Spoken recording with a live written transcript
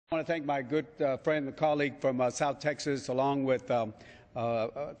I want to thank my good friend and colleague from South Texas, along with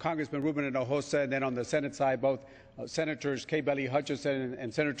Congressman Ruben Hinojosa, and then on the Senate side, both Senators Kay Bailey Hutchinson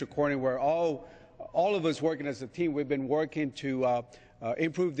and Senator Cornyn. We're all of us working as a team. We've been working to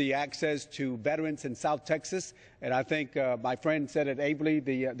improve the access to veterans in South Texas, and I think my friend said it ably.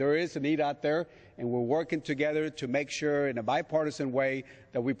 There is a need out there, and we're working together to make sure in a bipartisan way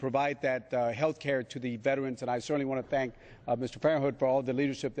that we provide that health care to the veterans. And I certainly want to thank Mr. Farenthold for all the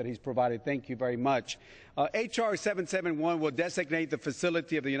leadership that he's provided. Thank you very much. H.R. 771 will designate the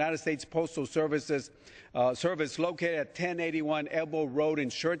facility of the United States Postal Service located at 1081 Elbow Road in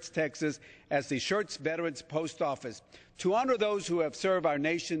Schertz, Texas, as the Schertz Veterans Post Office to honor those who have served our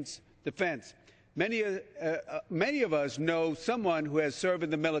nation's defense. Many of us know someone who has served in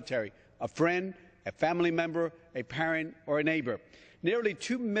the military, a friend, a family member, a parent, or a neighbor. Nearly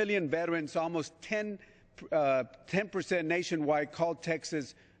 2 million veterans, almost 10% nationwide, call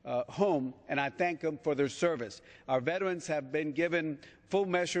Texas home, and I thank them for their service. Our veterans have been given full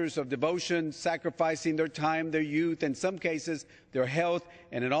measures of devotion, sacrificing their time, their youth, in some cases their health,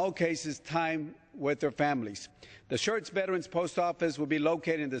 and in all cases time with their families. The Schertz Veterans Post Office will be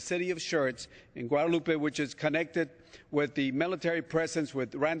located in the city of Schertz in Guadalupe, which is connected with the military presence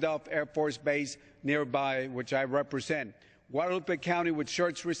with Randolph Air Force Base nearby, which I represent. Guadalupe County, which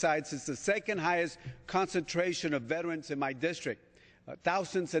Schertz resides, is the second highest concentration of veterans in my district.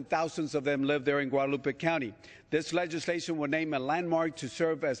 Thousands and thousands of them live there in Guadalupe County. This legislation will name a landmark to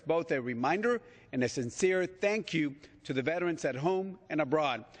serve as both a reminder and a sincere thank you to the veterans at home and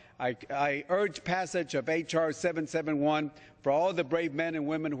abroad. I urge passage of H.R. 771 for all the brave men and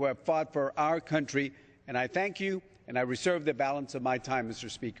women who have fought for our country, and I thank you, and I reserve the balance of my time,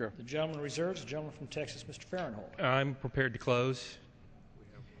 Mr. Speaker. The gentleman reserves. The gentleman from Texas, Mr. Farenthold. I'm prepared to close.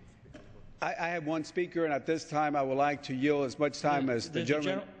 I have one speaker, and at this time I would like to yield as much time as the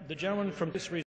gentleman. The gentleman from this